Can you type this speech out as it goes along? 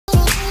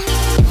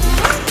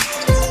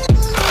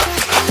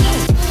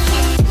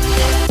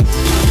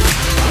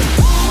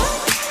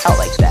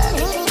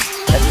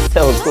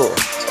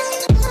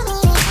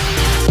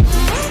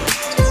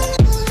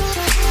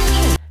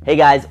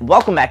guys,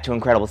 welcome back to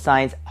Incredible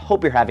Science.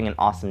 Hope you're having an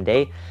awesome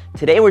day.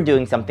 Today we're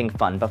doing something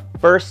fun, but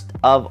first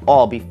of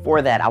all,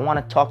 before that, I want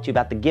to talk to you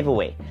about the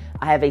giveaway.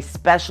 I have a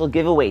special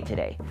giveaway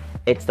today.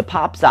 It's the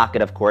pop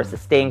socket, of course, the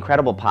Stay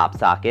Incredible pop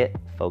socket.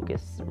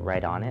 Focus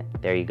right on it.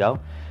 There you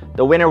go.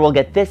 The winner will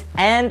get this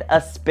and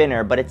a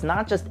spinner, but it's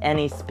not just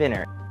any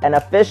spinner. An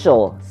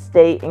official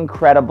Stay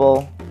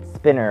Incredible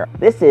spinner.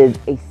 This is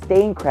a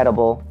Stay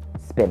Incredible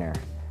spinner.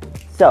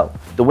 So,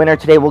 the winner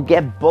today will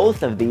get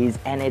both of these,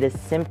 and it is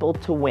simple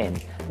to win.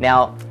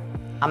 Now,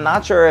 I'm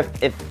not sure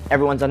if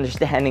everyone's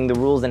understanding the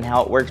rules and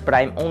how it works, but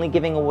I'm only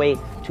giving away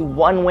to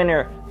one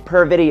winner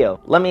per video.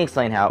 Let me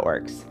explain how it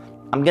works.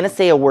 I'm gonna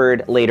say a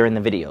word later in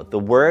the video. The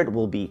word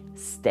will be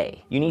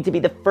stay. You need to be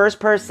the first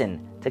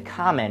person to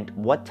comment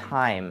what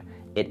time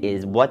it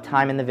is, what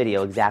time in the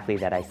video exactly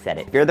that I said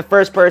it. If you're the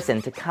first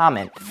person to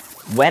comment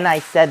when I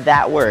said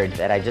that word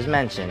that I just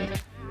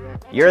mentioned,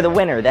 you're the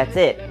winner, that's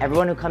it.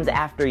 Everyone who comes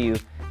after you,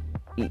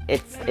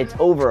 it's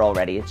over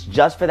already. It's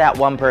just for that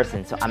one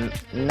person. So I'm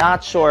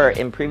not sure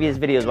in previous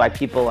videos why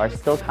people are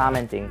still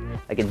commenting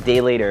like a day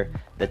later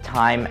the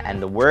time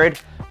and the word,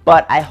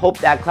 but I hope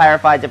that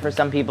clarifies it for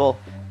some people.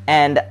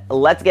 And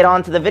let's get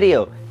on to the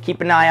video.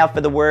 Keep an eye out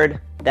for the word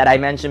that I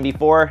mentioned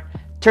before.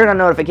 Turn on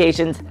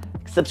notifications,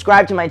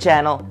 subscribe to my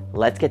channel.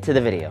 Let's get to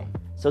the video.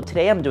 So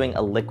today I'm doing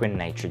a liquid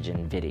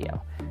nitrogen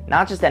video.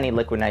 Not just any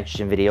liquid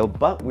nitrogen video,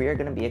 but we're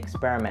gonna be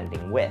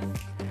experimenting with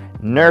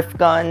Nerf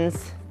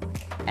guns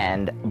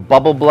and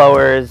bubble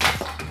blowers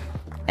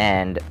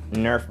and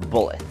Nerf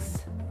bullets.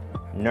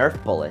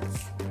 Nerf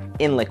bullets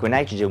in liquid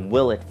nitrogen,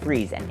 will it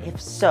freeze? And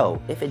if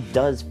so, if it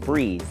does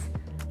freeze,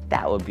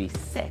 that would be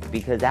sick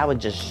because that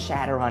would just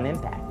shatter on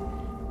impact.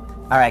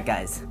 All right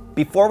guys,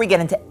 before we get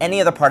into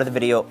any other part of the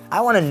video,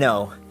 I wanna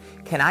know,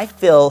 can I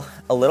fill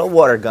a little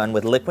water gun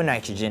with liquid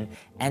nitrogen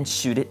and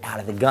shoot it out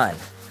of the gun?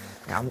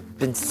 I've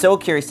been so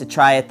curious to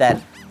try it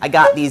that I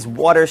got these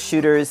water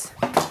shooters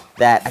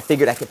that I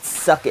figured I could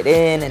suck it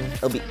in and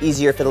it'll be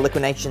easier for the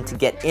liquid nitrogen to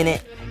get in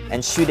it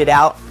and shoot it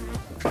out.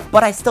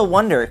 But I still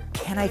wonder,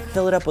 can I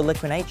fill it up with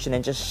liquid nitrogen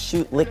and just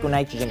shoot liquid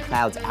nitrogen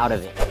clouds out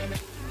of it?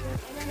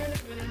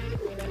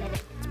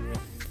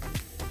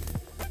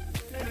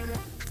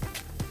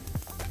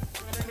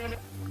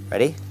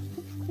 Ready?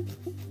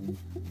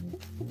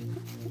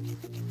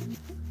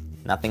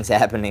 Nothing's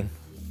happening.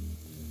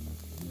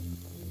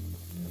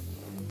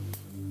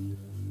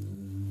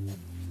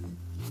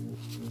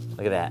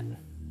 Look at that.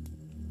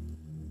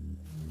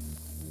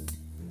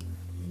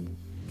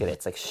 Look at it,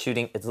 it's like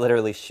shooting, it's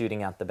literally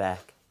shooting out the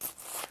back.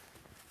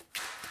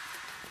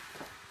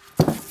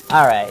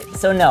 Alright,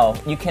 so no,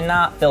 you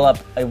cannot fill up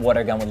a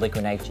water gun with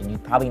liquid nitrogen. You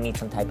probably need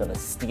some type of a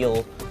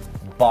steel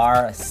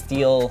bar, a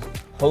steel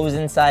hose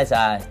inside.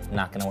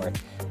 Not gonna work.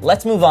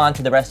 Let's move on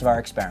to the rest of our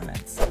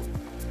experiments.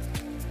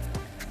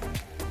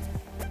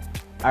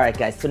 Alright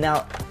guys, so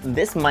now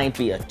this might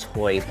be a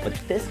toy, but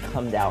this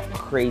comes out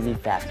crazy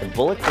fast. The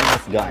bullets in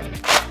this gun,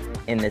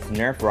 in this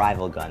Nerf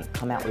rival gun,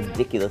 come out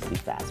ridiculously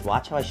fast.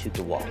 Watch how I shoot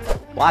the wall.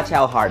 Watch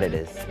how hard it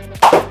is.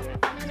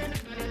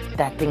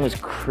 That thing was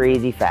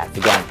crazy fast.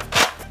 Again,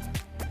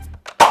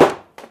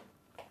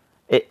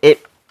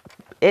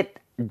 it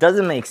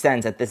doesn't make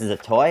sense that this is a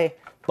toy,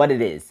 but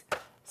it is.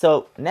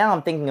 So now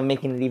I'm thinking of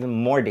making it even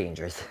more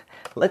dangerous.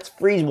 Let's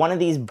freeze one of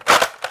these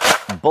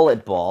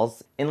bullet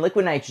balls in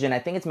liquid nitrogen. I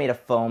think it's made of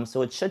foam,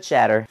 so it should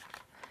shatter.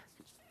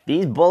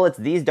 These bullets,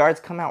 these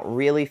darts come out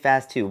really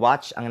fast too.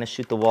 Watch, I'm gonna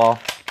shoot the wall.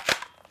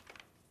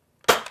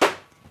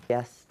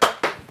 Yes.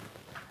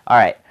 All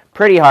right,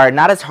 pretty hard.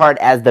 Not as hard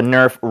as the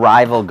Nerf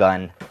rival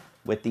gun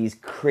with these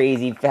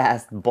crazy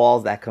fast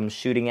balls that come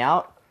shooting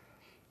out,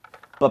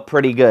 but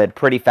pretty good,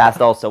 pretty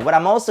fast also. What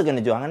I'm also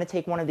gonna do, I'm gonna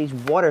take one of these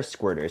water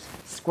squirters,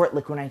 squirt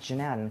liquid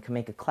nitrogen out, and it can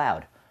make a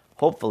cloud.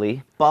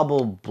 Hopefully,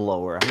 bubble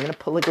blower. I'm gonna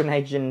put liquid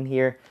nitrogen in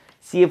here,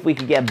 see if we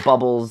can get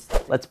bubbles.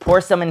 Let's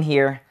pour some in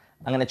here.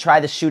 I'm gonna try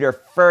the shooter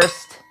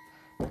first,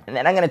 and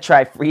then I'm gonna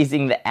try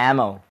freezing the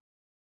ammo.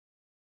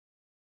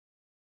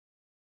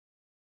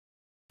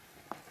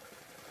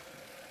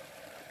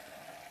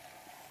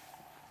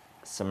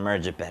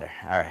 Submerge it better,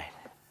 all right.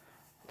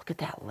 Look at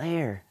that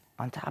layer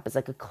on top, it's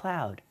like a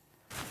cloud.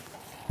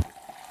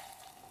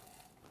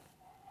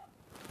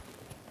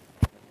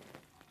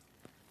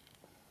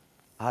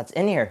 Oh, it's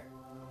in here.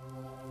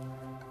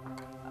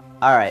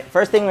 All right,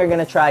 first thing we're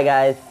gonna try,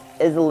 guys,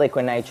 is the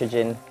liquid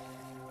nitrogen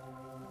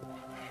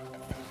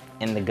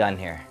in the gun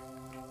here.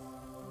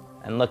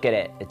 And look at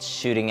it, it's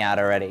shooting out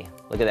already.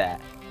 Look at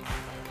that.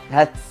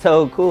 That's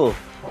so cool.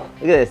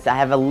 Look at this, I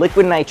have a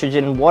liquid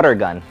nitrogen water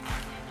gun.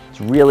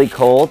 It's really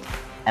cold,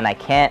 and I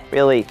can't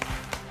really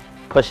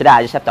push it out.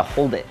 I just have to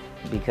hold it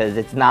because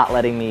it's not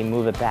letting me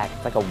move it back.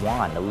 It's like a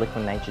wand, a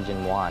liquid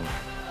nitrogen wand.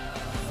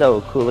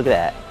 So cool, look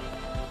at that.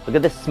 Look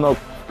at the smoke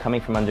coming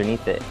from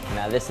underneath it.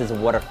 Now this is a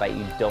water fight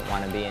you don't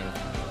want to be in.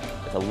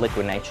 It's a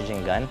liquid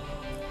nitrogen gun.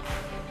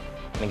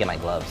 Let me get my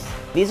gloves.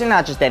 These are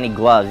not just any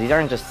gloves. These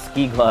aren't just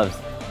ski gloves.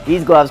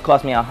 These gloves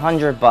cost me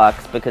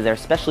 $100 because they're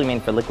specially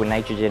made for liquid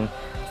nitrogen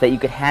so that you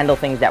could handle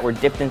things that were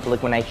dipped into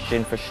liquid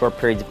nitrogen for short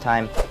periods of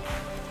time.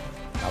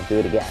 Now I'll do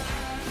it again.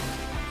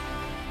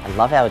 I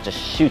love how it just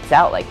shoots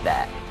out like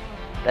that.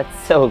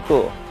 That's so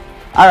cool.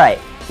 Alright,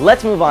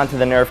 let's move on to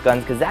the Nerf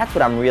guns because that's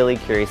what I'm really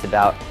curious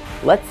about.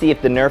 Let's see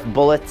if the Nerf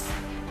bullets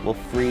will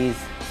freeze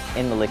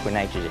in the liquid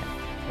nitrogen.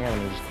 Here, let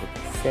me just take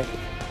a sip.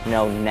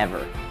 No,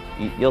 never.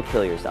 You'll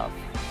kill yourself.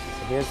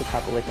 So here's a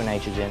cup of liquid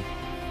nitrogen.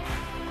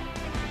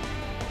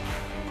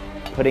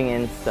 Putting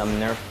in some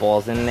Nerf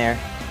balls in there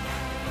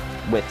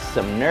with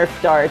some Nerf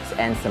darts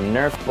and some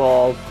Nerf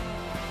balls.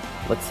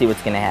 Let's see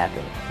what's gonna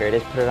happen. Here it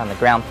is, put it on the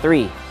ground.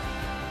 3,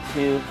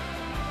 2,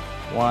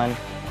 1.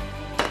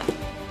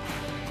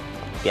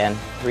 Again,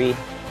 3,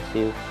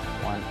 2,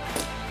 1.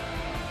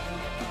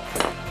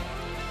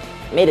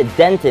 Made a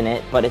dent in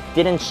it, but it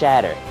didn't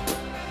shatter.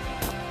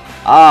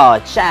 Oh,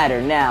 it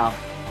shattered now.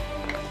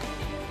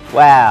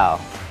 Wow.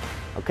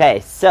 Okay,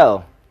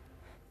 so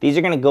these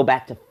are gonna go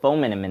back to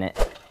foam in a minute.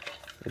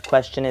 The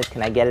question is,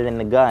 can I get it in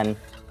the gun?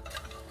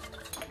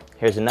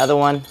 Here's another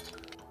one.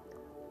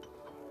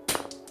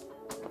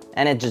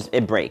 And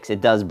it breaks.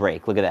 It does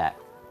break. Look at that.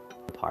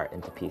 Apart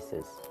into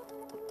pieces.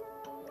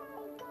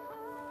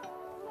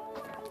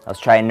 Let's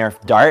try a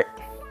Nerf Dart.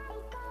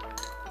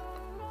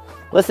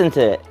 Listen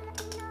to it.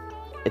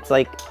 It's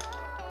like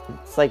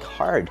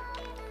hard.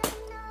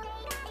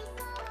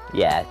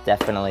 Yeah, it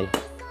definitely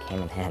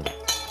came in handy.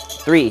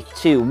 3,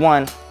 2,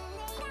 1.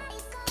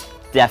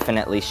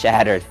 Definitely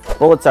shattered.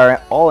 Bullets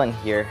are all in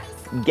here.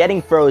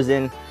 Getting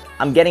frozen.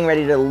 I'm getting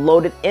ready to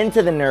load it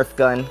into the Nerf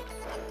gun.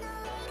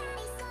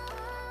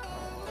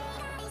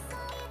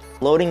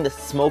 Loading the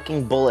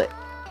smoking bullet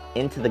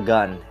into the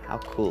gun. How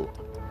cool.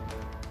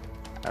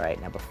 Alright,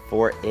 now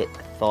before it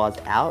thaws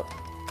out,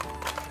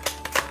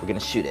 we're gonna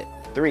shoot it.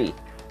 3,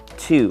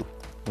 2,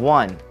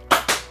 1.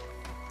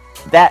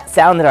 That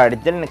sounded hard,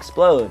 it didn't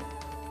explode.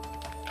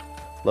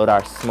 Load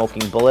our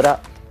smoking bullet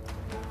up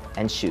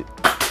and shoot.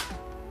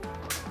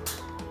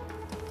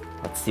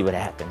 Let's see what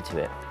happened to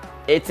it.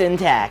 It's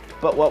intact,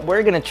 but what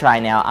we're gonna try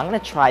now, I'm gonna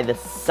try the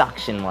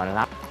suction one.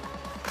 And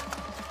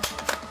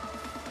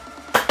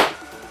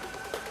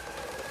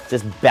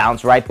just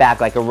bounce right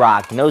back like a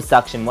rock, no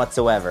suction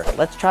whatsoever.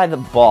 Let's try the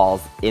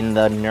balls in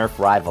the Nerf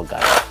rival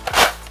gun.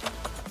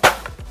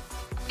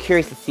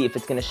 Curious to see if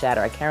it's gonna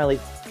shatter. I can't really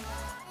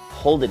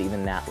hold it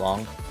even that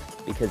long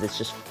because it's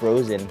just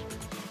frozen.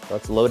 So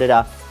let's load it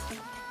up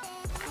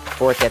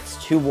before it gets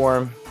too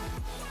warm.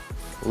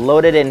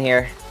 Load it in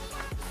here.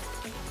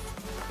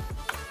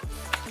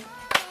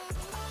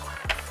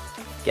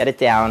 Get it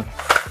down.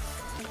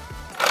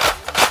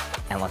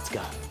 And let's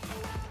go.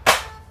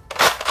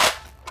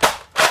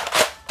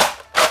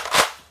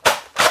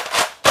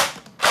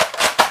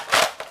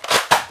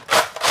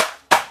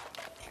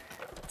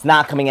 It's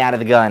not coming out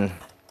of the gun.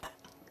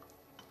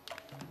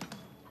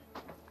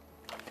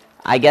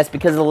 I guess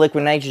because of the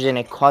liquid nitrogen,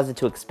 it caused it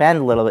to expand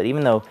a little bit,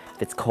 even though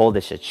if it's cold,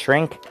 it should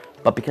shrink.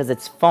 But because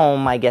it's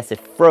foam, I guess it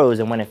froze,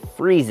 and when it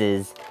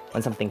freezes,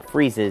 when something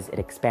freezes, it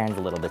expands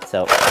a little bit,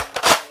 so.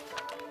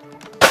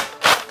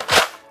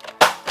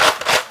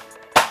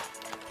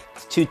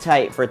 It's too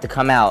tight for it to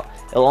come out.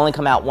 It'll only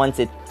come out once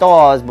it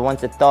thaws, but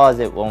once it thaws,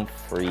 it won't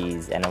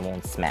freeze, and it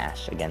won't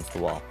smash against the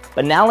wall.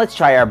 But now let's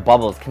try our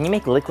bubbles. Can you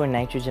make liquid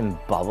nitrogen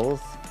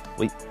bubbles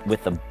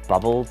with a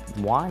bubble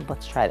wand?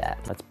 Let's try that.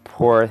 Let's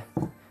pour.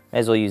 May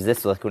as well use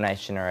this liquid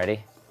nitrogen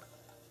already.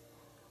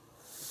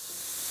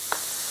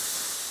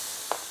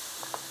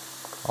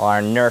 All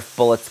our Nerf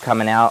bullets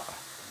coming out.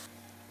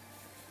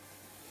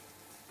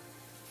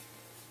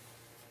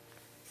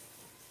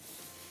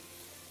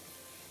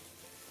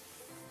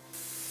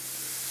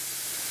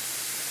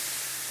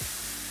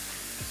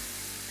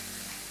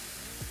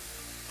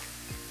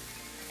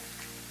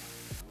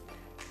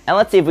 And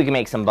let's see if we can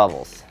make some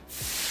bubbles.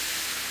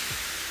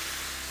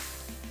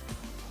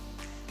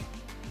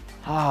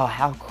 Oh,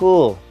 how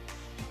cool.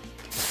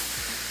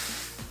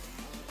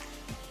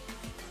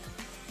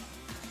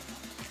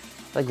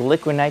 It's like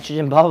liquid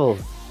nitrogen bubbles.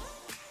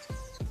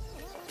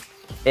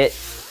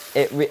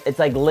 It's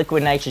like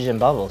liquid nitrogen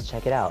bubbles.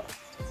 Check it out.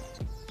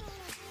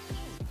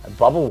 A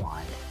bubble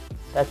wand.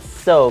 That's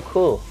so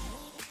cool.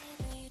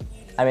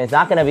 I mean, it's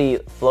not gonna be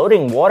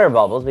floating water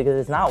bubbles because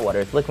it's not water,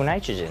 it's liquid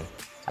nitrogen.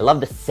 I love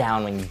the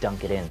sound when you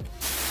dunk it in.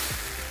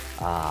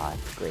 Ah,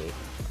 it's great.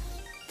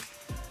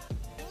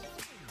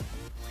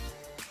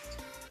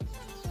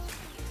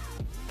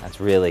 That's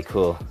really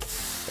cool.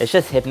 It's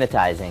just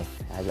hypnotizing.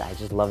 I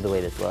just love the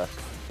way this looks.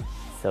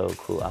 So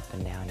cool, up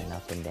and down and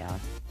up and down.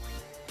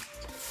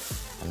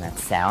 And that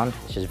sound,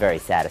 it's just very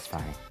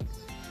satisfying.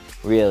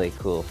 Really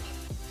cool.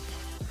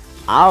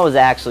 I was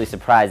actually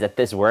surprised that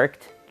this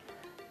worked.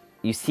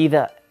 You see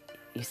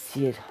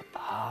it,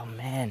 oh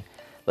man.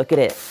 Look at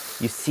it.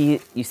 You see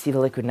the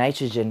liquid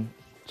nitrogen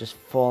just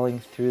falling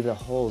through the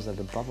holes of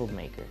the bubble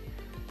maker.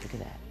 Look at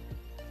that.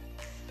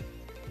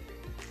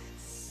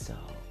 So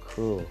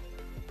cool.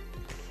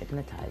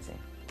 Hypnotizing.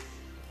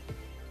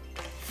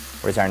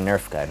 Where's our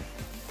Nerf gun?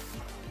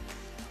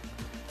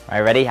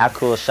 Alright, ready? How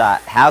cool a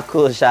shot? How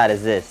cool a shot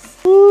is this?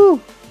 Woo!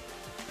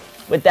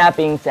 With that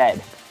being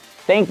said,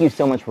 Thank you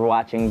so much for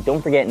watching.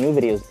 Don't forget, new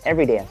videos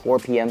every day at 4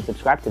 p.m.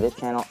 Subscribe to this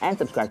channel and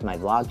subscribe to my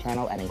vlog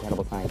channel at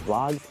Incredible Science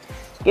Vlogs.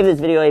 Give this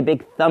video a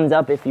big thumbs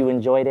up if you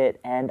enjoyed it,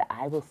 and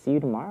I will see you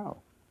tomorrow.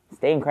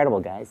 Stay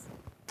incredible, guys.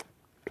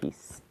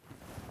 Peace.